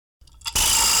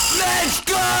Let's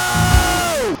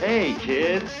go! Hey,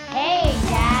 kids. Hey,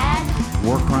 Dad.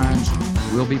 War crimes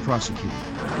will be prosecuted.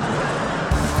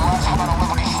 Does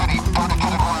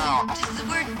the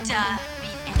word mean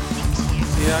anything to you?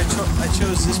 Yeah, I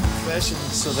chose this profession,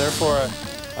 so therefore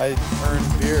I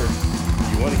earned beer.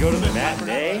 You want to go to the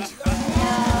matinee?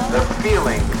 The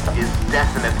feeling is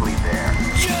definitely there.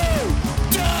 You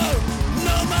don't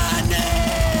know my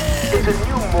name! It's a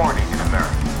new morning in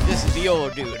America. This is the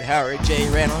old dude, Howard J.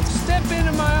 Reynolds. Step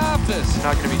into my office.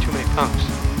 Not going to be too many punks.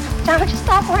 Now would you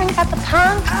stop worrying about the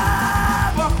punk?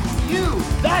 Fuck you.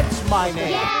 That's my name.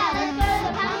 Yeah, let's go to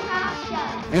the punk rock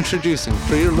show. Introducing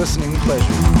for your listening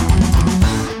pleasure.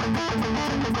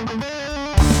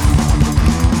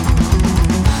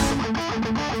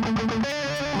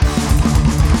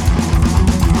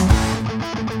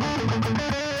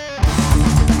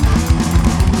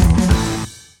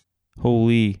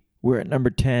 Holy, we're at number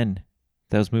 10.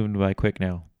 That was moving by quick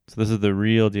now. So this is the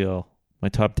real deal. My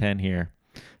top 10 here.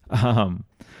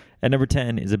 At number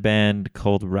 10 is a band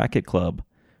called Racket Club,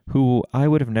 who I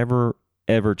would have never,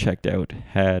 ever checked out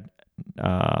had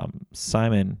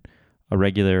Simon, a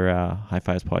regular High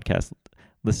Fives podcast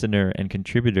listener and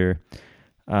contributor,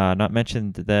 not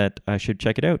mentioned that I should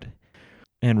check it out.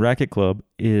 And Racket Club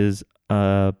is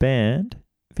a band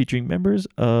featuring members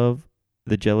of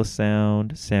The Jealous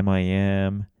Sound, Sam I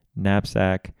Am,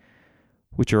 Knapsack,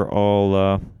 which are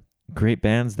all great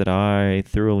bands that I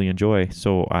thoroughly enjoy.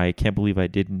 So I can't believe I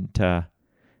didn't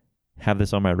have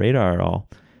this on my radar at all.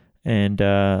 And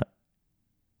I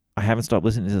haven't stopped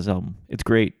listening to this album. It's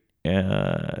great.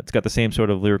 It's got the same sort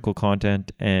of lyrical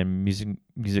content and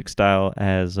music style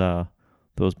as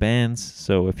those bands.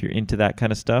 So if you're into that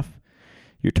kind of stuff,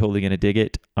 you're totally going to dig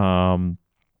it.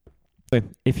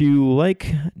 If you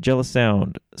like Jealous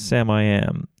Sound, Sam I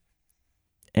Am,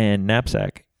 and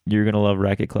Knapsack, you're going to love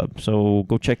Racket Club. So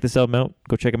go check this album out.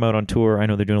 Go check them out on tour. I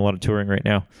know they're doing a lot of touring right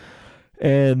now.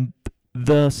 And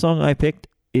the song I picked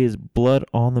is Blood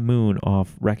on the Moon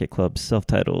off Racket Club's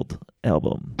self-titled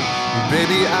album.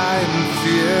 Baby, I'm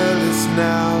fearless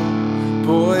now,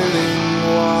 boiling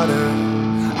water.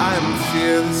 I'm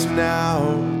fearless now.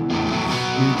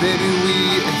 Baby,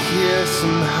 we are here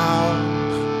somehow.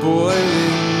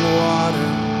 Boiling water,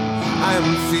 I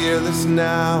am fearless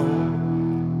now.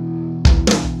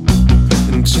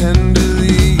 And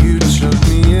tenderly you took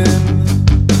me in,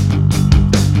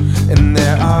 and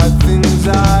there are things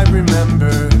I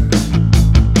remember.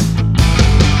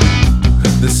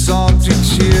 The salty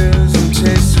tears and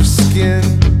taste of skin,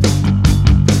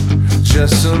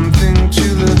 just something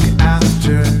to look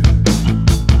after.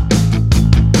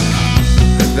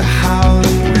 The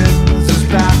howling winds as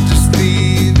Baptist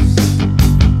thieves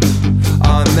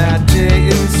on that day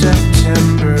in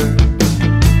September.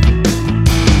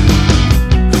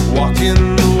 Walk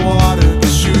in the water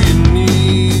to your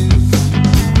knees,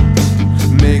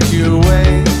 make your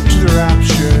way to the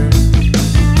rapture.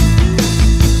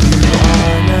 You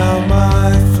are now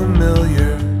my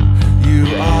familiar. You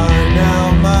are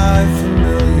now my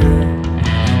familiar.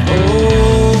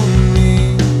 Oh, me.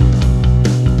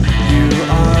 You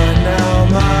are now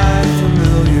my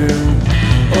familiar.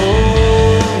 Oh,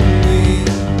 me.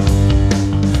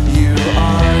 You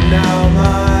are now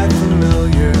my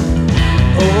familiar.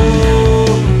 Oh,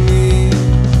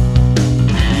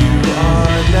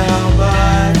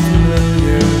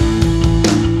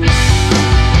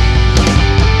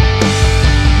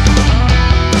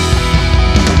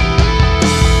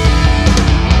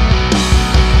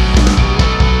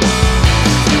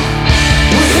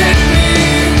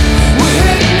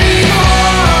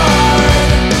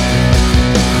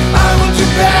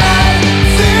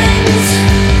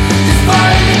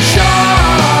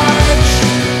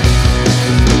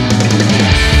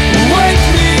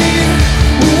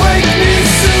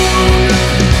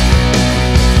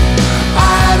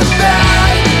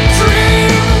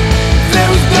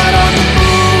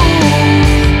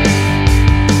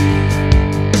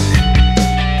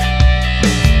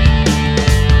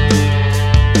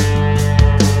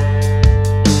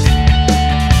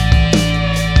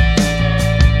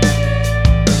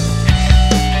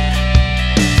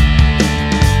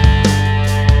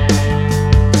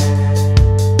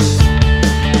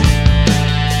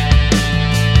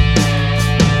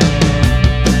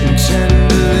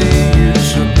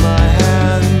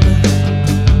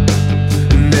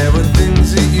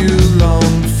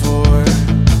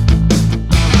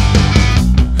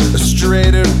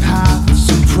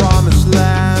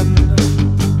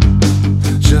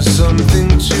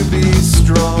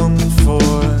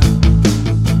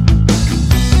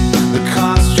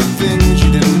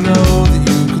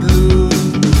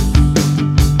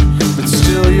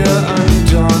 you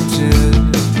undaunted.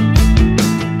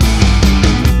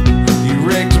 You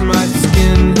raked my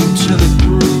skin into the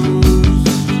bruise.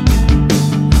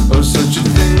 Oh, such a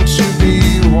thing to be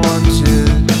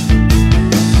wanted.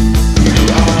 You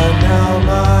are now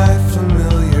my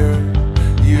familiar.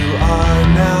 You are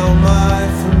now my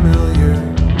familiar.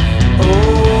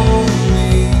 Oh, me.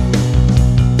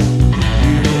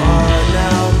 You are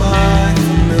now my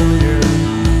familiar.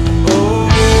 Oh,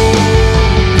 me.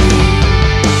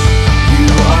 You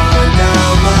are now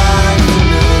my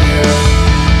familiar.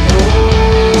 Oh,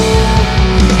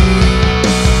 me.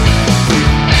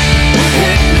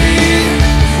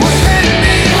 What hit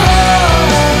me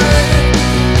hard.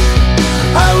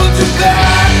 I will do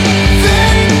bad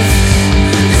things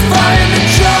if I am in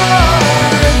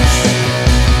charge.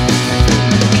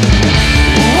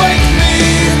 Wake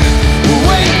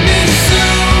me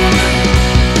soon.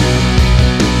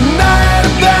 And I had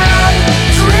a bad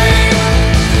dream.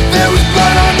 There was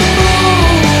blood on the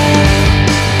moon.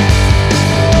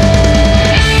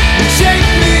 Take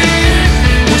me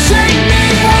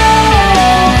home.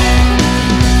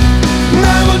 And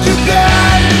I will do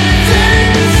bad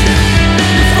things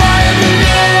if I am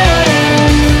alone.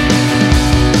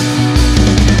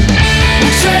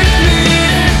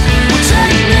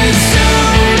 Take me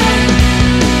soon.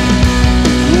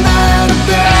 And I had a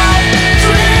bad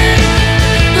dream.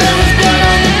 There was blood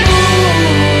on the moon.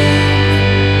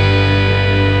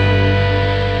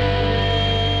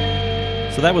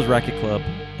 So that was Racket Club,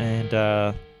 and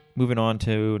moving on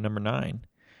to number 9,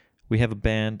 we have a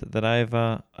band that I've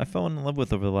fallen in love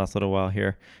with over the last little while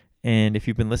here. And if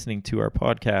you've been listening to our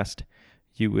podcast,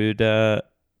 you would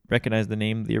recognize the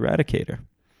name The Eradicator.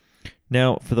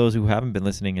 Now, for those who haven't been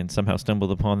listening and somehow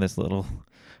stumbled upon this little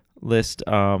list,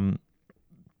 I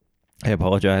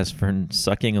apologize for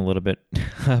sucking a little bit,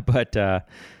 but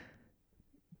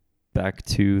back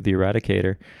to The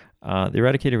Eradicator. The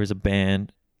Eradicator is a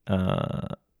band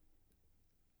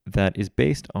that is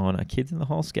based on a Kids in the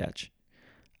Hall sketch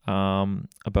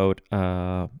about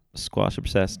a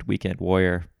squash-obsessed weekend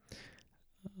warrior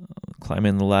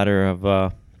climbing the ladder of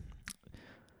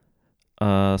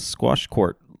a squash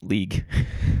court league.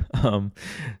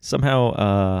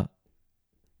 Somehow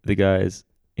the guys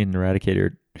in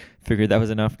Eradicator figured that was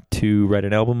enough to write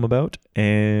an album about,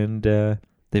 and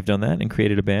they've done that and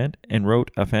created a band and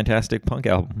wrote a fantastic punk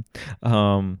album.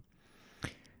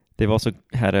 They've also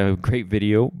had a great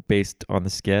video based on the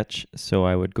sketch, so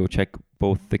I would go check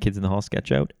both the Kids in the Hall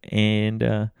sketch out and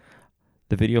the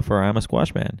video for I'm a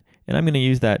Squash Man. And I'm going to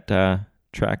use that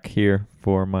track here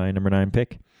for my number 9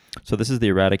 pick. So this is The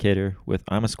Eradicator with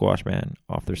I'm a Squash Man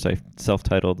off their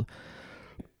self-titled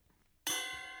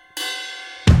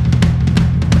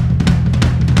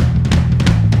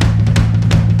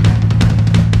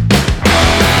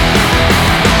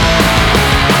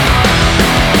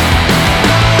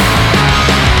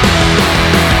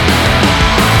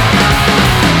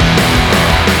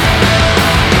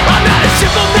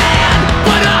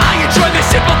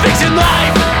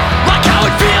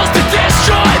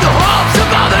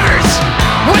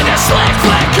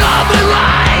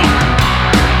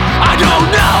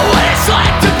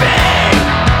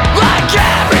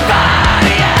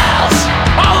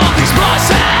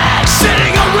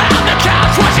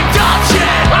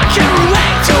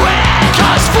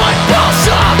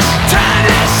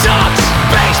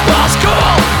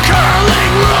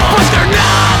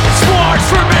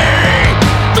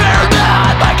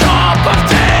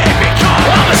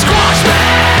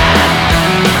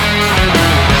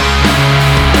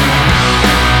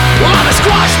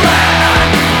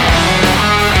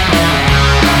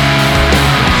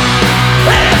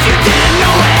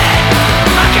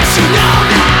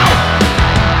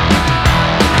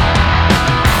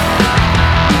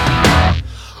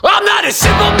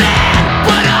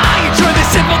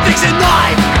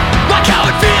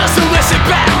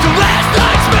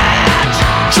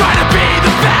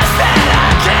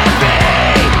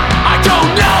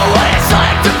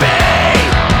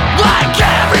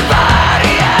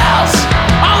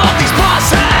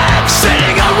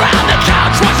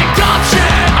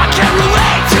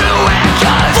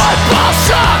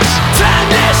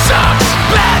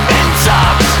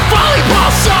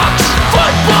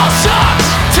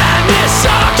Tennis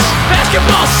sucks.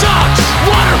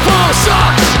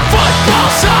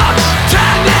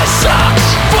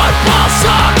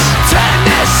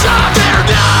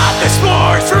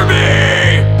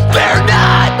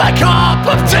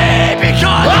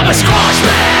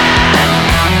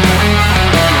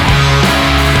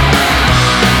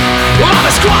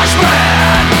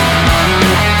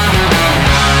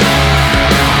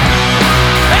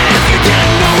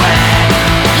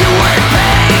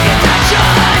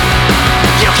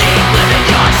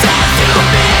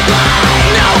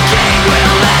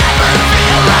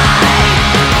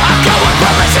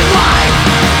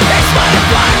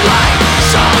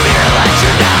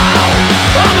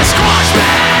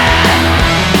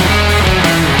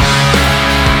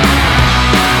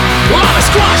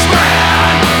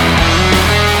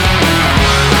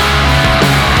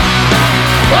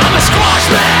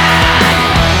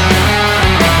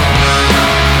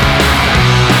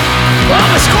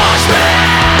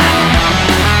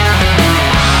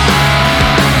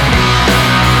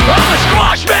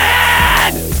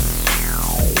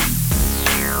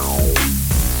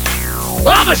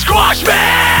 Squash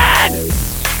Man!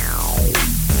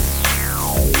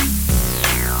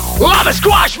 I'm a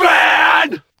Squash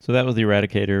Man! So that was the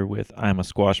Eradicator with I'm a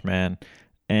Squash Man.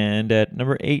 And at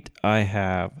number 8, I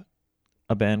have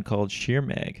a band called Sheer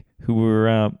Mag, who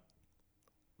were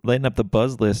lighting up the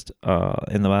buzz list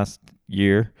in the last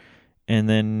year. And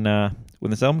then when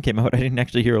this album came out, I didn't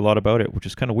actually hear a lot about it, which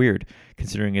is kind of weird,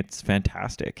 considering it's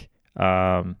fantastic.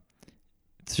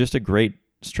 It's just a great,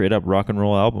 straight-up rock and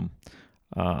roll album.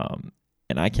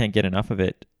 And I can't get enough of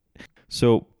it.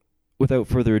 So without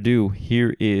further ado,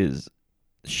 here is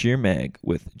Sheer Mag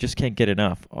with Just Can't Get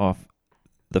Enough off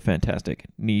the fantastic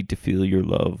Need to Feel Your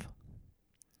Love.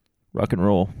 Rock and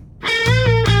roll.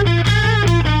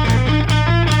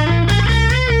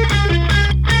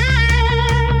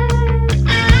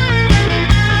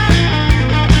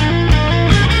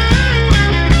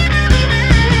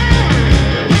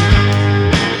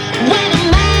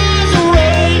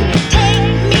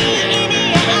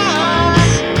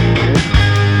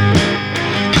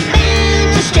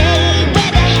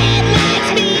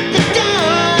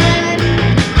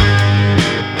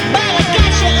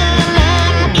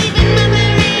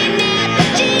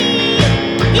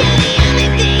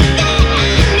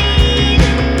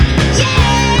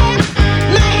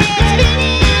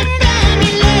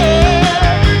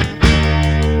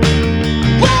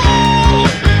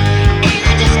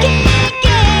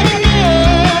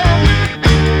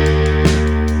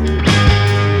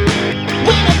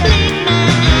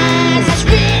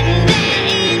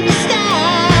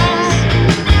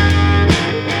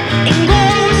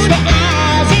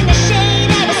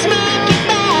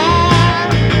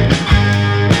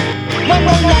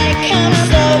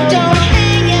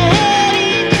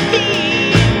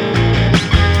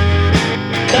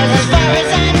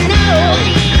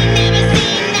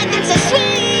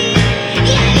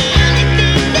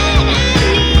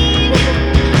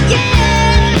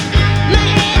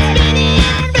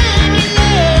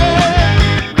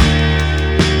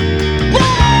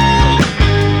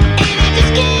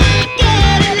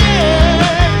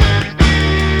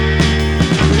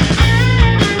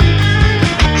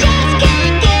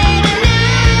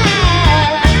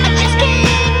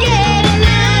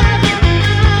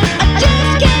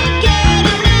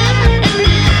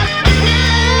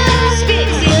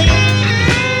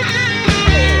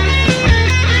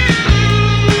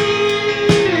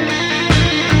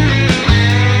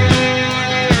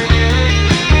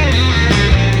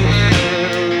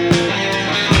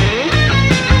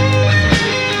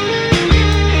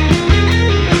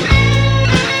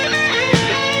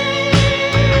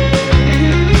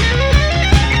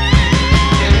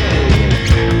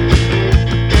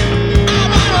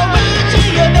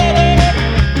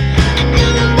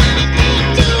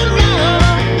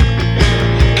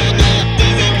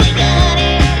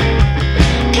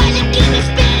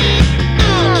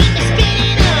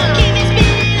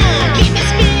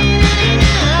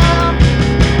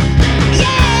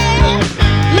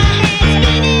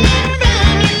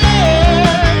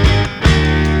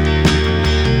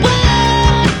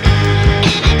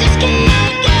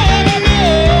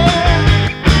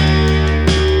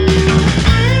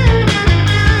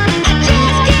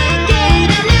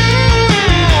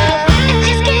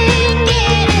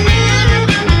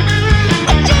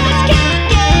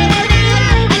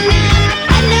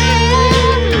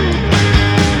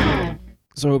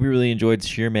 So I hope you really enjoyed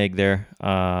Sheer Mag there.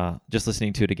 Just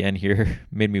listening to it again here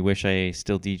made me wish I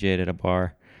still DJ'd at a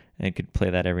bar and could play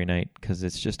that every night because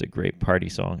it's just a great party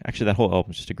song. Actually, that whole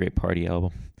album is just a great party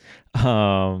album.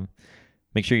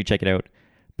 Make sure you check it out.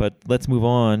 But let's move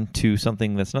on to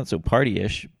something that's not so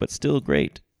party-ish, but still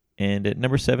great. And at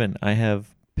number 7, I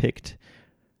have picked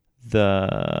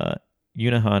the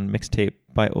Unahan mixtape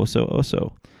by Oso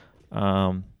Oso.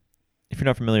 If you're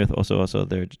not familiar with Oso Oso,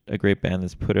 they're a great band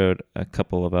that's put out a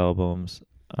couple of albums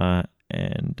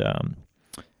and a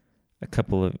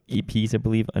couple of EPs, I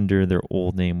believe, under their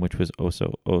old name, which was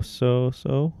Oso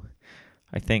Oso.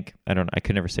 I think, I don't know, I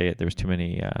could never say it. There was too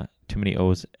many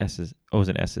O's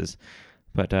and S's.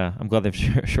 But I'm glad they've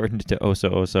shortened it to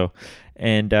Oso Oso.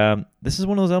 And this is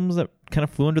one of those albums that kind of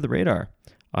flew under the radar.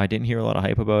 I didn't hear a lot of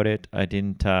hype about it. I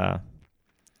didn't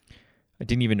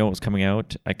even know it was coming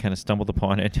out. I kind of stumbled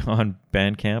upon it on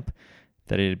Bandcamp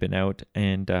that it had been out,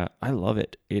 and I love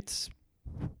it. It's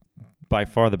by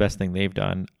far the best thing they've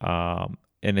done, and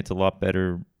it's a lot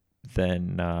better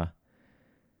than a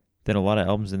lot of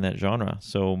albums in that genre.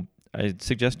 So I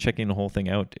suggest checking the whole thing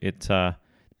out. It's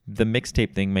the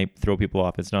mixtape thing may throw people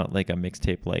off. It's not like a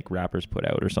mixtape like rappers put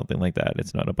out or something like that.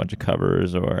 It's not a bunch of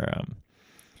covers or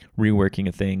reworking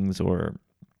of things, or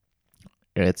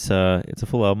it's a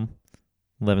full album,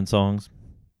 11 songs,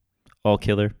 all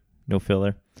killer, no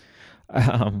filler.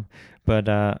 But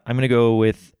I'm going to go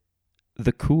with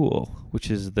The Cool, which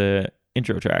is the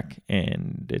intro track.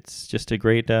 And it's just a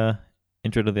great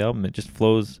intro to the album. It just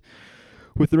flows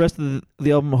with the rest of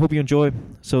the album. I hope you enjoy.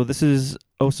 So this is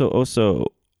Oso Oso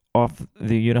off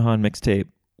the Unihan mixtape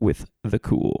with The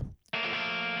Cool.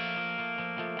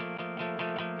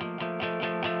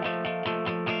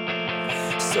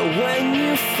 So when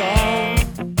you fall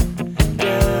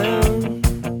down,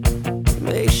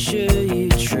 make sure you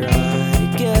try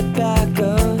to get back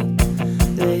up,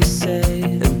 they say.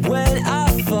 And when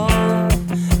I fall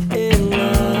in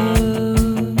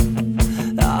love,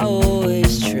 I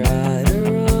always try to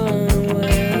run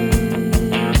away.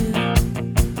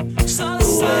 So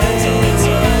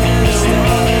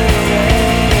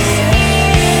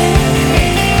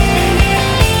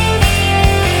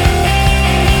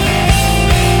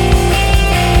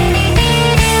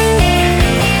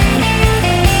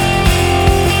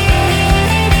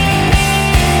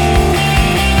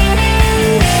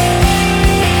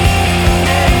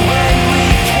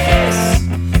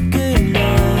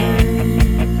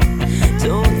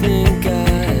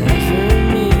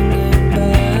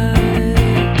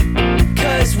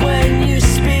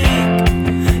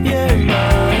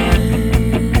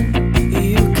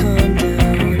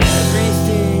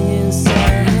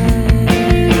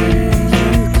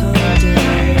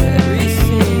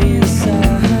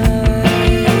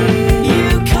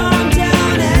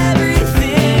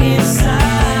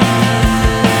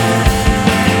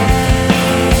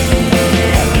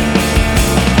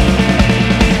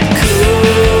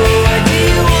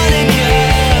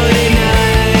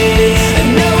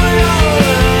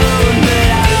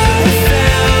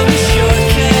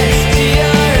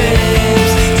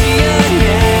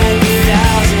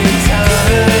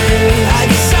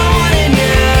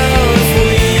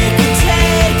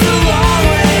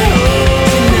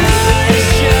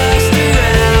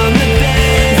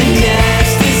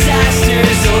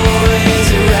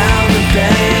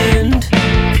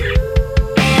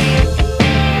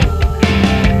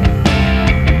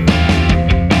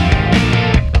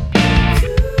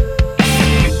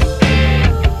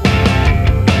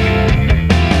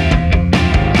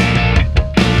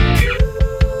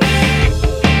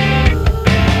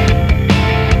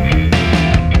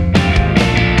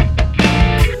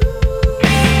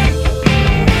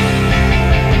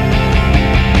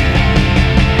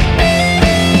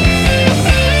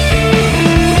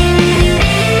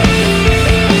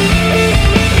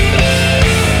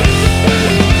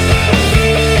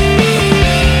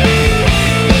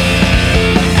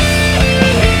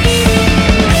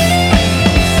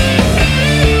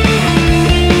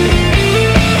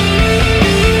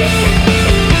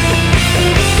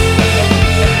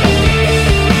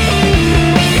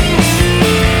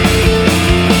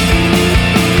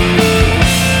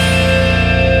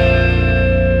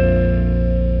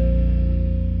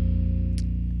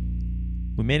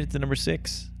made it to number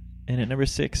 6. And at number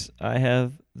 6, I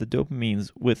have the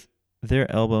Dopamines with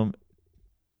their album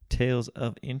Tales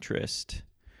of Interest.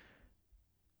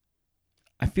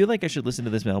 I feel like I should listen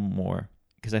to this album more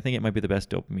because I think it might be the best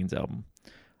Dopamines album.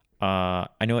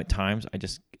 I know at times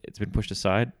it's been pushed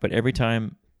aside, but every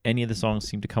time any of the songs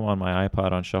seem to come on my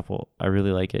iPod on shuffle, I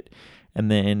really like it. And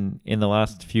then in the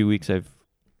last few weeks, I've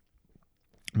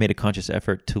made a conscious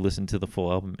effort to listen to the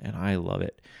full album, and I love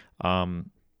it.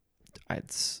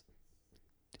 It's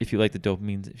if you like the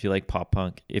Dopamines, if you like pop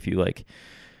punk, if you like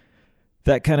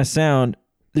that kind of sound,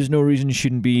 there's no reason you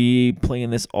shouldn't be playing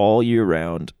this all year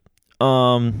round.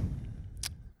 The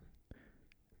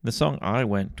song I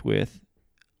went with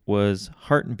was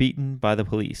Heart and Beaten by the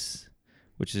Police,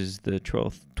 which is the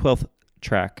 12th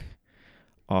track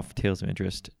off Tales of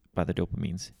Interest by the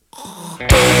Dopamines.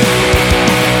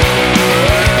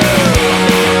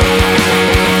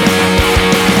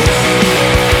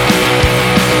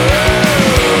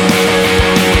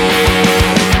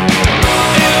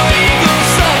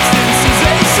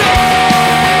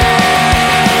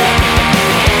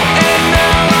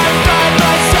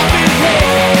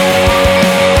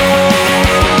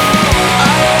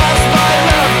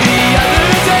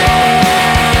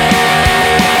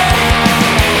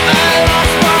 I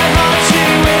lost my heart, she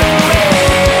went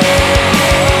away.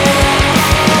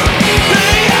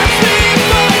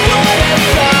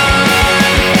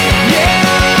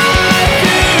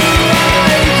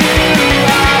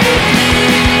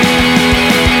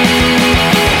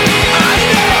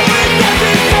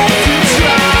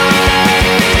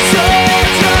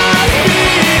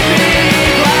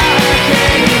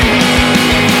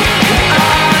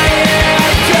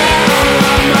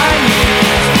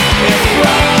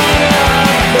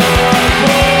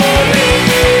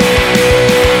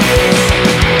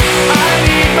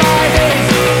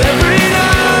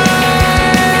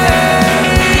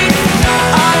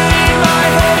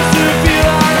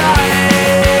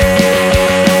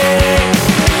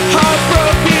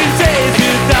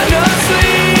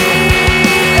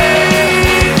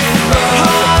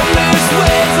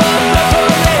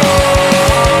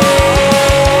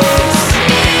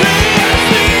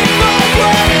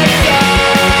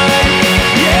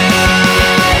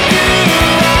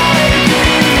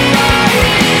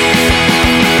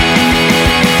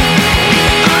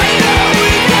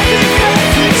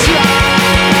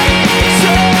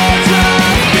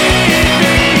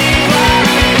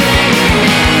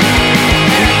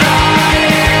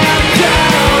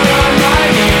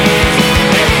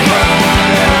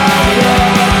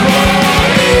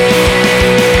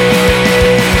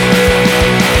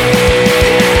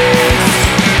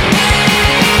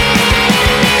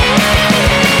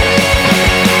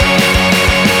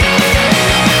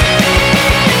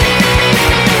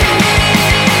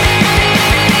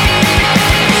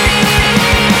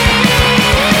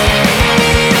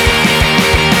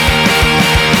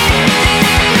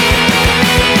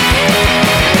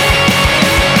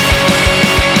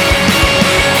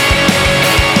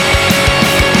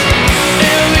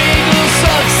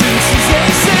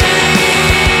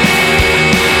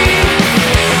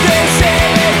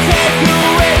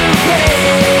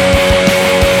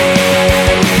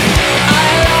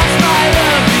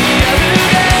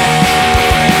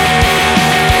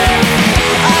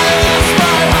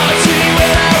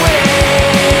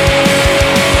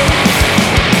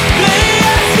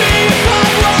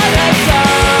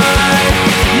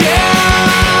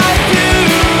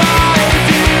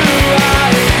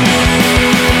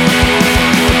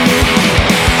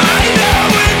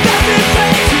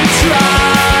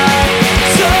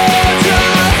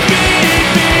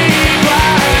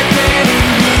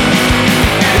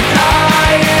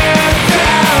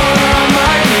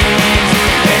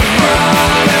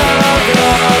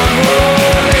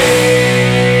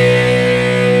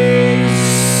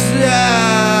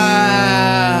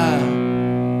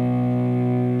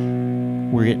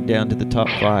 we're getting down to the top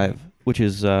 5, which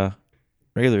is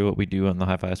regularly what we do on the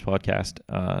High Fives podcast.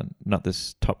 Not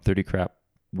this top 30 crap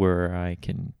where I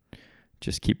can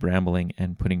just keep rambling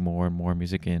and putting more and more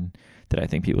music in that I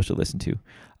think people should listen to.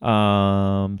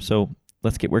 So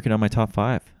let's get working on my top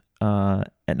 5.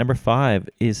 At number 5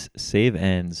 is Save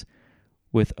Ends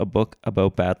with A Book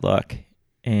About Bad Luck.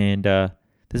 And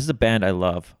this is a band I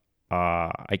love.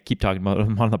 I keep talking about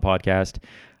them on the podcast.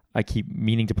 I keep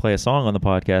meaning to play a song on the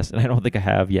podcast, and I don't think I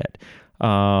have yet. But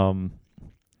I'm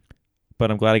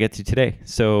glad I get to today.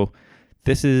 So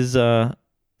this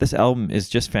album is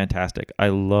just fantastic. I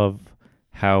love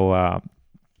how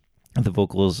the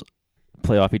vocals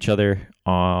play off each other.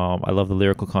 I love the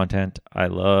lyrical content. I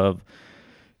love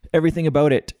everything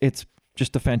about it. It's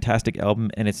just a fantastic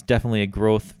album, and it's definitely a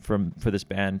growth for this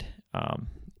band.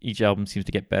 Each album seems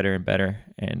to get better and better,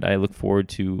 and I look forward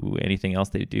to anything else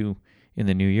they do in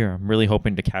the new year. I'm really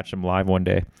hoping to catch them live one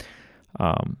day.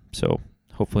 So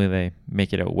hopefully they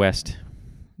make it out west.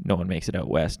 No one makes it out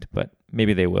west, but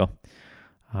maybe they will.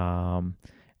 And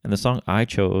the song I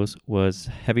chose was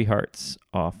Heavy Hearts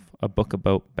off A Book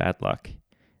About Bad Luck,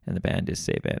 and the band is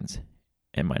Save Ends,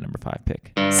 and my number 5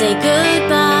 pick. Say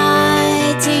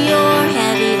goodbye to your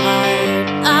heavy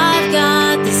heart. I've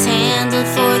got this handled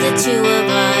for the two of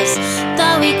us.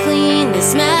 Thought we cleaned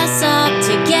this mess up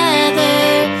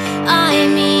together. I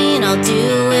mean, I'll do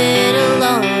it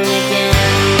alone again.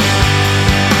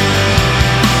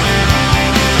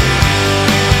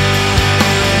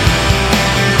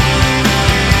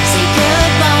 Say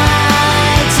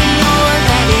goodbye to your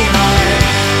heavy heart.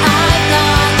 I've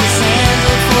got this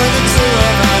handled for the two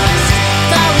of us.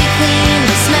 Thought we cleaned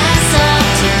this mess up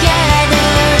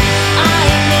together. I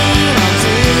mean, I'll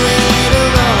do it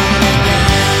alone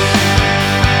again.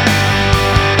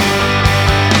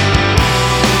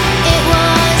 It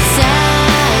was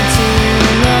sad to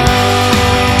know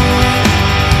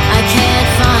I can't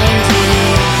find you.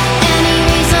 Any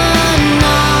reason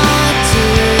not to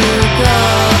go.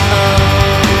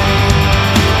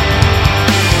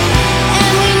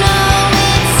 And we know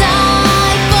it's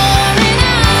eye for an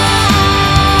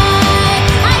eye.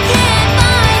 I can't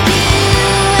find you.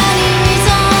 Any reason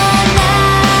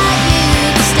that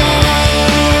you'd stay.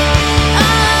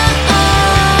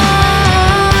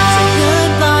 So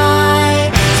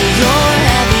goodbye to your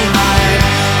heavy heart.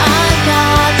 I've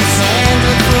got this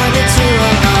handled for the two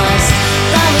of us.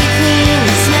 Thought we cleaned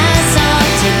this mess up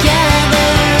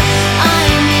together. I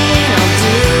mean, I'll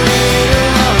do it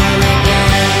alone again.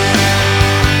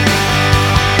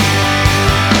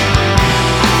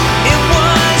 It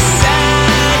was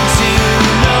sad to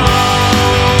know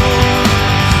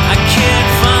I can't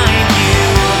find you.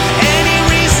 Any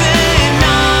reason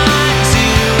not to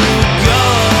go.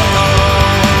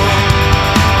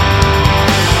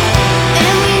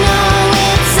 And we know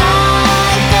it's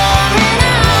eye for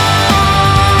an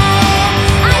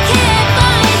eye. I can't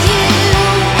find you.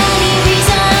 Any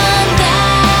reason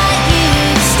that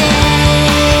you'd stay.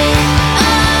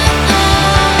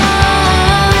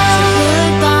 So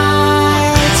goodbye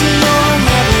to your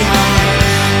heavy heart.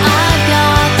 I've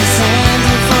got this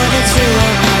handled for the two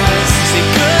of us. Say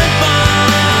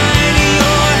goodbye to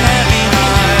your heavy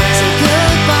heart. Say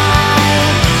goodbye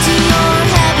to your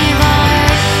heavy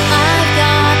heart. I've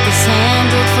got this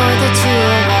handled for the two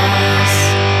of us.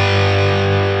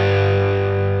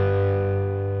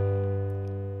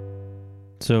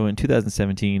 So in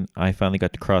 2017, I finally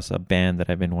got to cross a band that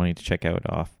I've been wanting to check out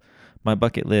off my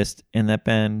bucket list, and that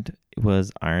band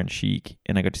was Iron Chic,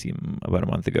 and I got to see them about a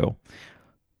month ago.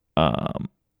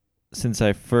 Since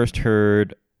I first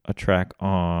heard a track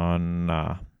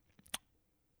on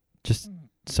just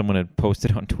someone had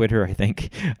posted on Twitter, I think,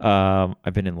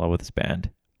 I've been in love with this band.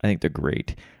 I think they're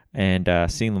great, and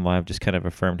seeing them live just kind of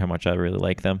affirmed how much I really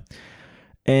like them.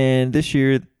 And this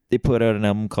year, they put out an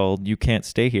album called You Can't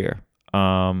Stay Here.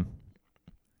 And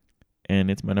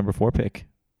it's my number 4 pick.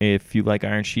 If you like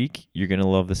Iron Chic, you're going to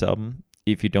love this album.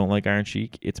 If you don't like Iron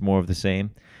Chic, it's more of the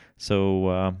same.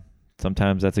 So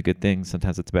sometimes that's a good thing.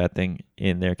 Sometimes it's a bad thing.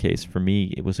 In their case, for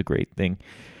me, it was a great thing.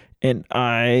 And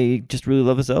I just really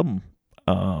love this album.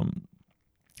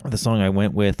 The song I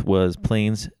went with was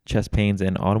Planes, Chest Pains,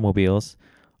 and Automobiles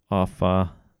off You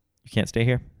Can't Stay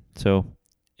Here. So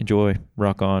enjoy,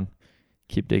 rock on,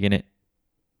 keep digging it.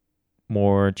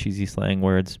 More cheesy slang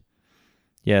words.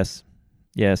 Yes,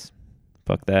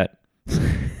 fuck that.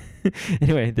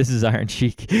 Anyway, this is Iron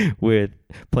Chic with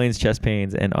Planes, Chest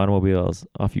Pains, and Automobiles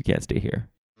off You Can't Stay Here.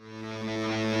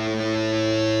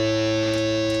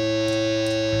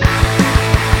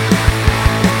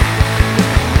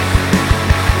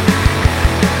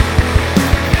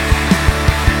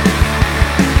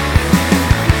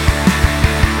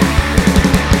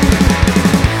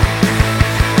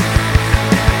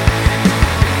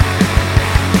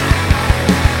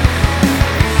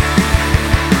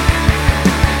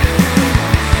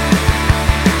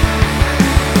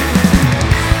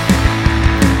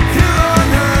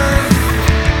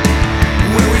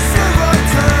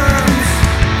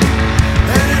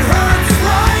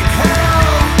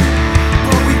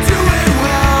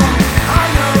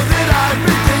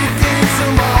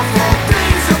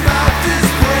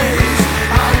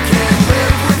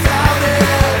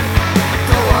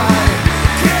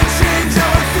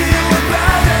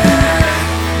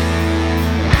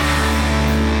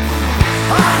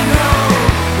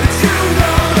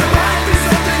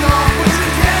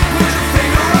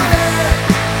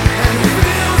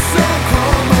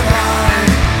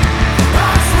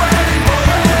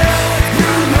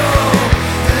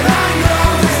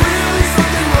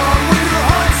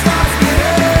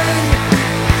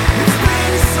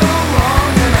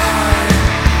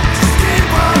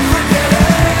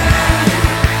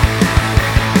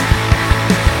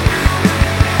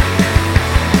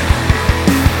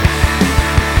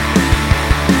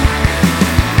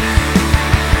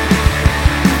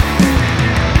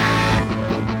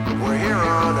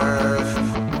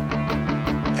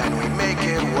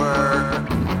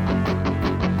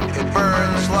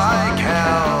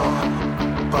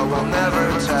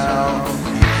 never tell.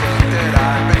 You think that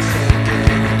I've been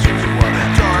sinking into a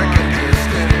dark and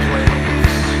distant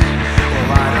place.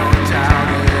 Well, I don't doubt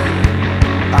it.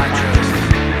 I just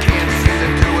can't seem to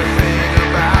do a thing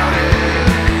about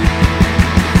it.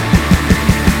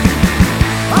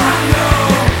 I know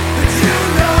that you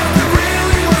know there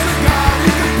really was a God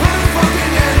who could put a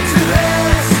fucking end to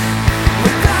this.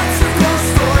 But that's a ghost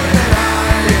story that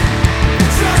I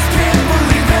just can't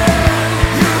believe it.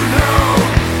 You know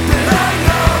that I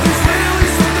know there's really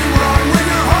something wrong when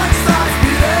your heart stops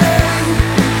beating.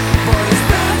 But it's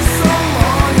been so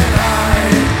long and I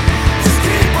just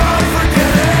keep on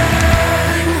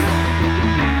forgetting.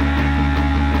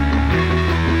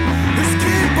 Just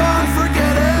keep on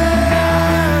forgetting.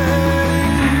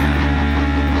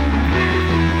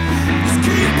 Just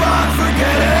keep on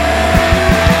forgetting.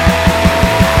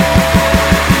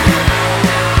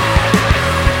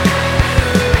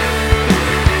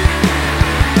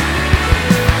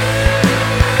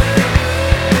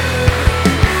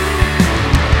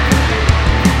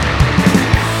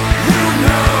 You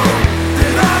know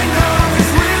that I know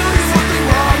there's really something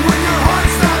wrong when your heart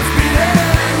stops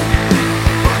beating.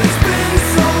 But it's been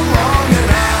so long and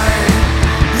I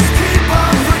just keep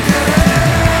on forgetting.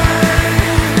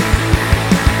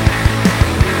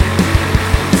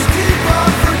 Just keep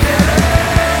on forgetting.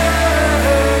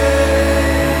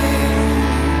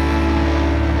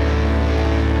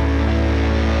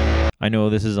 I know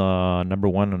this is number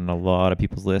one on a lot of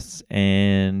people's lists,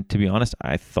 and to be honest,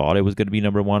 I thought it was going to be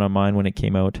number one on mine when it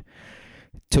came out.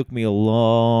 It took me a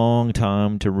long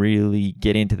time to really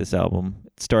get into this album.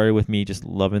 It started with me just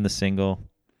loving the single,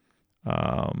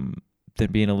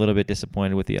 then being a little bit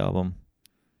disappointed with the album,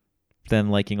 then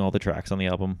liking all the tracks on the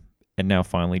album, and now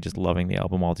finally just loving the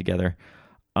album altogether.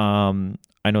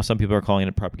 I know some people are calling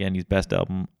it Propaganda's best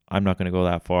album. I'm not going to go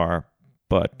that far,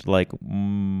 but like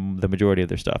the majority of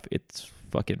their stuff, it's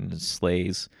fucking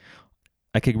slays.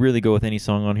 I could really go with any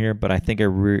song on here, but I think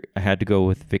I had to go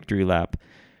with Victory Lap,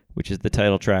 which is the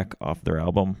title track off their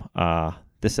album.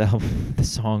 This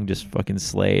song just fucking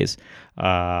slays.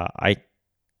 I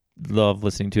love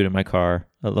listening to it in my car.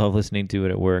 I love listening to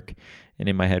it at work and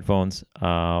in my headphones.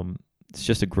 It's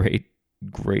just a great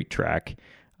track.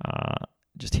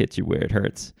 Just hits you where it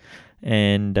hurts.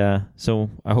 And so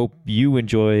I hope you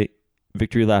enjoy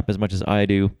Victory Lap as much as I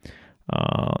do.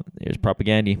 There's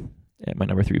Propaganda at my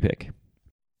number 3 pick.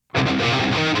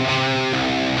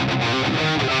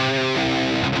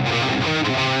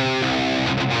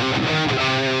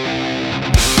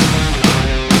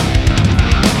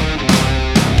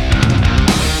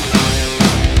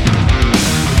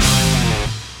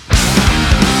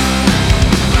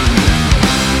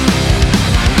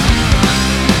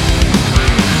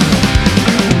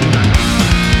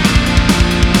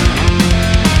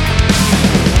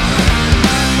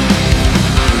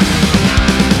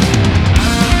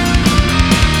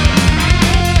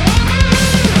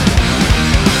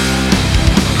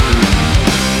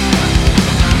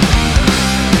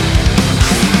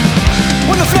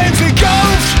 When the flames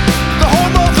engulfed the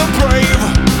home of the brave,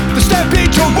 the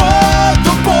stampede to war,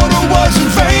 the border was in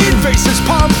vain. Faces,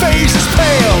 palm faces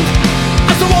paled,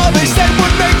 as the wall they said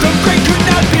would make them great could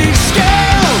not be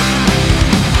scaled.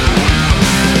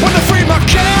 When the free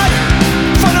market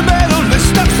fundamentalist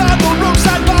steps on the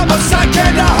roadside by my side,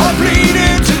 can I heart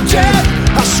bleeding to death?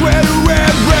 I swear to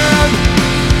red,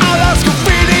 I'll ask for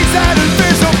feelings that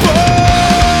invisible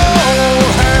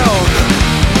held.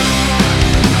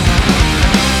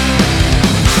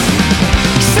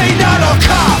 Say not all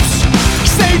cops,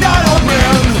 say not all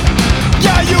men.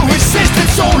 Yeah, you insist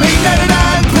it's only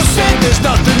 99%. There's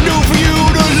nothing new for you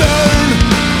to learn.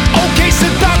 Okay,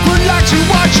 sit back, relax, and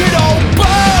watch it all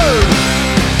burn.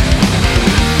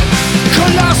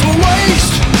 Colossal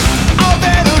waste of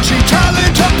energy,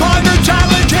 talent upon the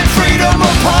talented, freedom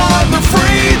upon the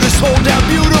free. This whole damn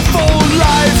beautiful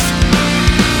life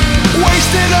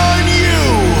wasted on you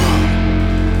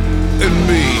and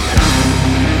me.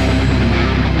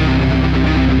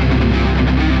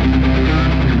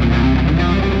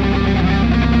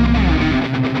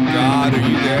 God, are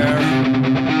you there?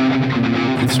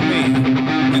 It's me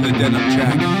in the denim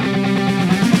jacket.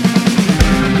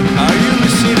 Are you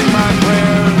receiving my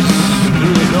prayers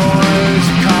through the noise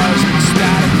of cosmic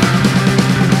static?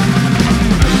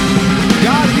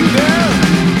 God, are you there?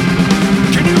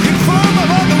 Can you confirm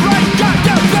I'm on the right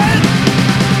goddamn bed?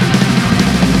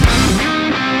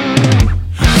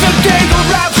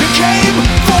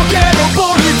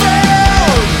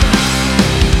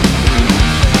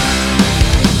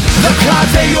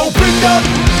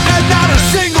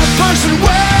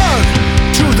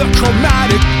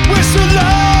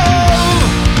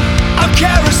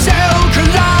 carousel,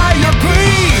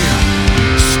 calliope.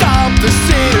 Stop the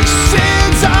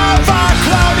citizens of our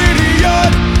cloud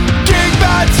idiot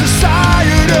king-bad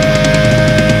society.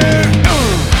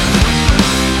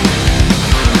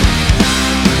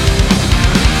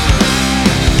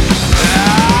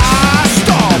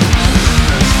 Stop.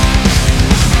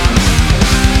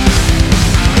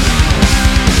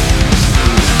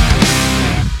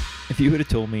 If you would have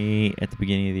told me at the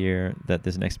beginning of the year that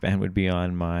this next band would be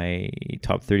on my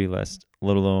top 30 list,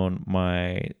 let alone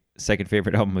my second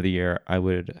favorite album of the year, I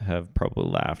would have probably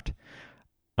laughed.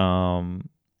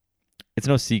 It's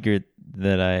no secret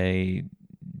that I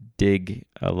dig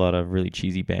a lot of really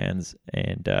cheesy bands,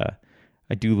 and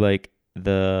I do like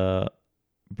the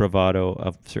bravado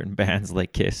of certain bands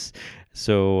like Kiss.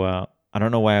 So I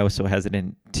don't know why I was so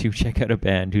hesitant to check out a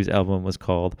band whose album was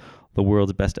called The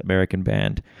World's Best American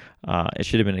Band. It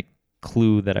should have been a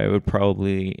clue that I would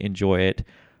probably enjoy it,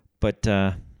 but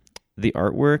the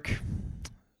artwork,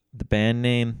 the band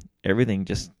name, everything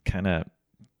just kind of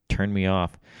turned me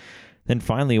off. Then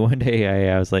finally one day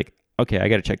I was like, okay, I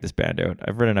got to check this band out.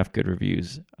 I've read enough good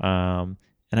reviews, and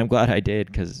I'm glad I did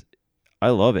because I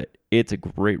love it. It's a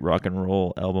great rock and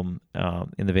roll album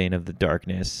in the vein of The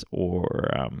Darkness,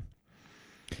 or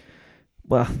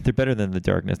well, they're better than The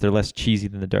Darkness. They're less cheesy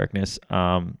than The Darkness.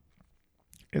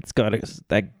 It's got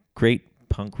that great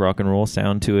punk rock and roll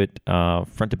sound to it,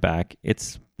 front to back.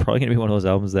 It's probably going to be one of those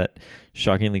albums that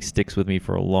shockingly sticks with me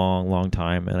for a long, long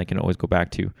time, and I can always go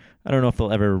back to. I don't know if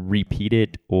they'll ever repeat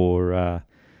it or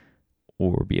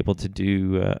be able to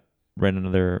do write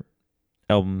another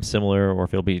album similar, or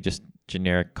if it'll be just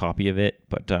generic copy of it.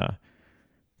 But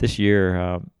this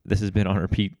year, this has been on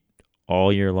repeat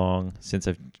all year long since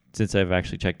I've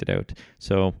actually checked it out.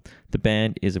 So the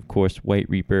band is, of course, White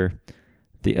Reaper.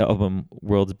 The album,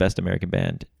 World's Best American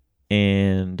Band.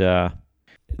 And the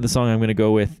song I'm going to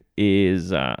go with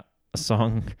is a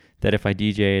song that if I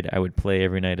DJ'd, I would play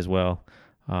every night as well.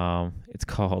 It's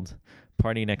called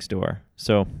Party Next Door.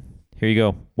 So here you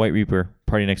go. White Reaper,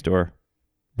 Party Next Door,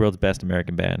 World's Best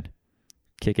American Band.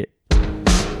 Kick it.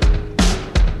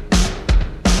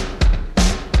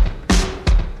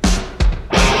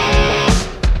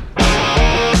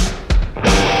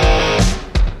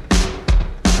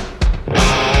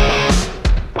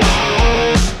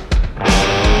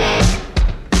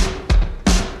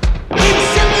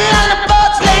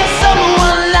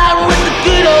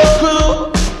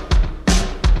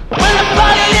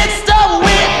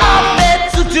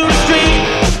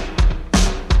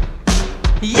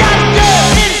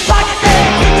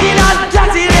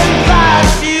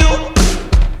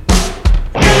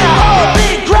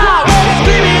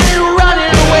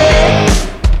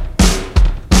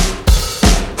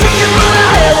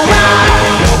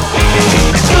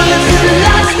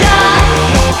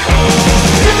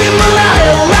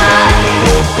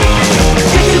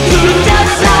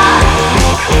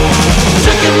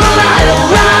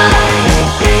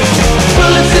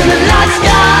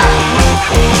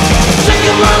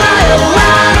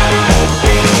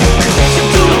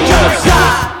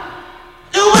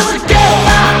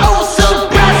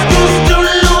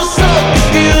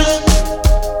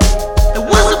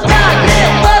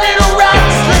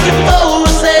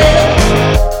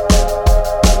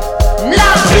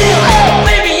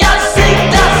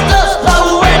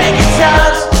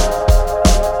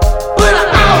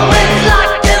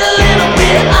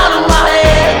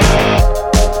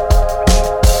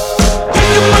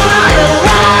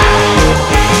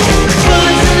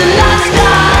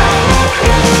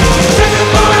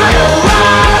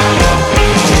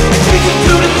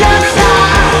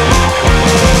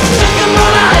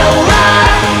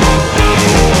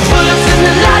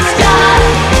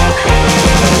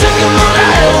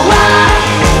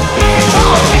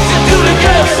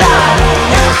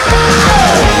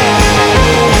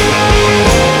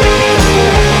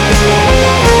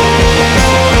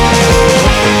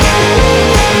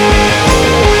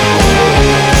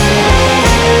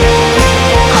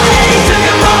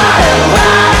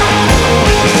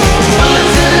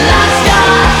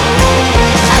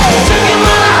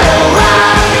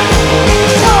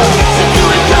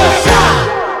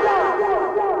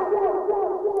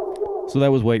 So that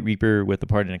was White Reaper with The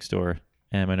Party Next Door,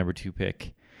 and my number 2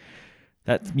 pick.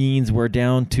 That means we're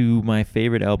down to my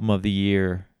favorite album of the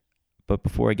year. But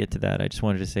before I get to that, I just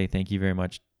wanted to say thank you very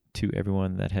much to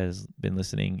everyone that has been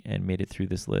listening and made it through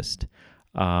this list.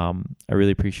 I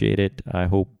really appreciate it. I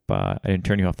hope I didn't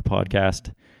turn you off the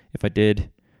podcast. If I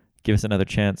did, give us another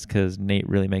chance, because Nate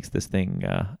really makes this thing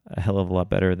a hell of a lot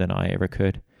better than I ever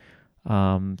could.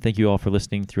 Thank you all for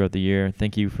listening throughout the year.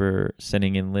 Thank you for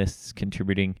sending in lists,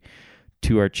 contributing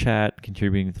to our chat,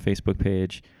 contributing to the Facebook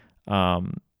page,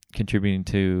 contributing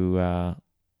to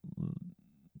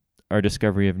our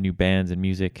discovery of new bands and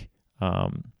music. I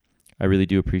really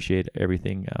do appreciate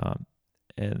everything,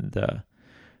 and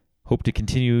hope to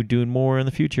continue doing more in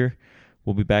the future.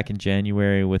 We'll be back in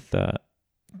January with a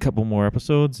couple more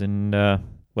episodes, and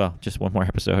just one more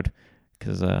episode,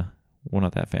 because we're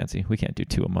not that fancy. We can't do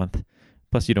 2 a month.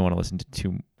 Plus, you don't want to listen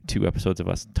to two episodes of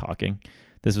us talking.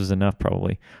 This was enough,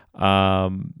 probably.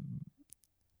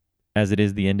 As it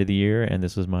is the end of the year, and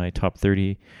this was my top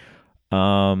 30.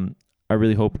 I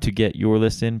really hope to get your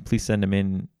list in. Please send them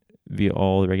in via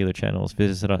all the regular channels.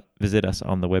 Visit us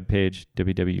on the webpage,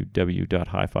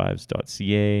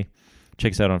 www.highfives.ca.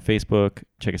 Check us out on Facebook.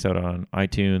 Check us out on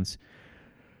iTunes.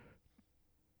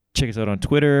 Check us out on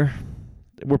Twitter.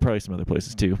 We're probably some other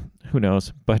places too. Who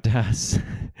knows? But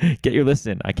get your list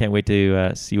in. I can't wait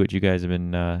to see what you guys have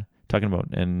been talking about.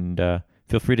 And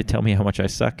feel free to tell me how much I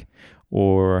suck,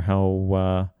 or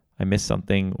how I missed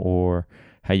something, or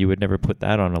how you would never put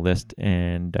that on a list,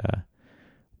 and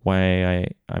why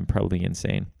I'm probably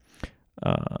insane.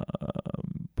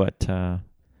 But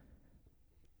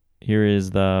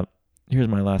here's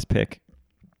my last pick.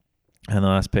 And the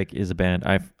last pick is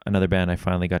another band I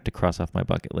finally got to cross off my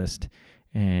bucket list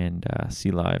and see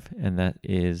live, and that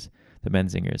is the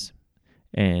Menzingers.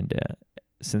 And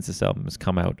since this album has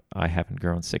come out, I haven't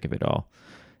grown sick of it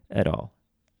at all.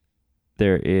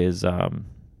 There is, and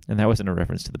that wasn't a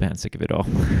reference to the band Sick of It All.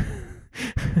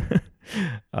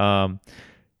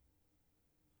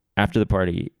 After the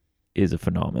Party is a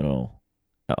phenomenal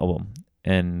album,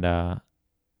 and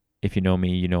if you know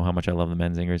me, you know how much I love the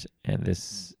Menzingers, and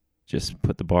this just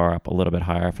put the bar up a little bit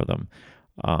higher for them.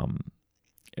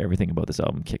 Everything about this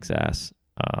album kicks ass,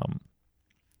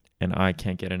 and I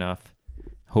can't get enough.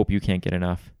 Hope you can't get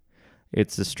enough.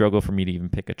 It's a struggle for me to even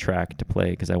pick a track to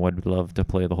play, because I would love to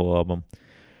play the whole album.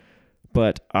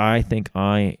 But I think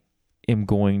I am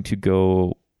going to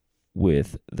go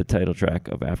with the title track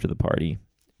of After the Party,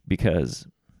 because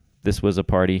this was a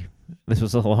party. This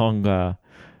was a long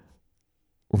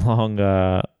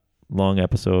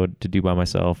episode to do by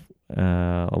myself.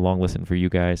 A long listen for you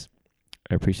guys.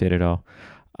 I appreciate it all.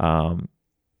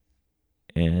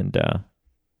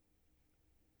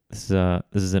 This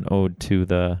is an ode to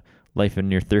the life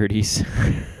in your 30s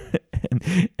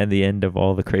and the end of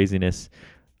all the craziness,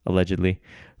 allegedly,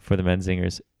 for the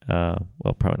Menzingers.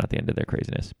 Well, probably not the end of their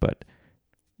craziness, but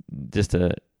just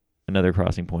another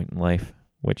crossing point in life,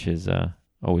 which is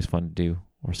always fun to do,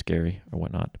 or scary, or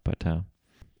whatnot. But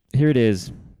here it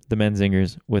is, the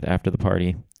Menzingers with After the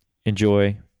Party.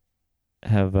 Enjoy.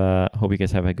 Hope you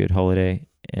guys have a good holiday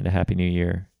and a happy new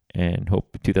year, and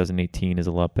hope 2018 is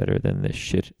a lot better than this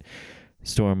shit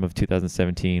storm of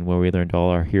 2017, where we learned all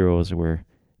our heroes were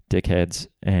dickheads,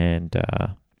 and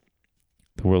the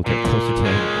world got closer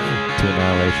to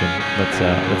annihilation. Let's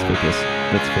fix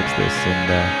this and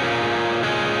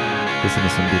listen to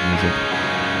some good music.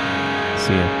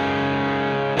 See ya.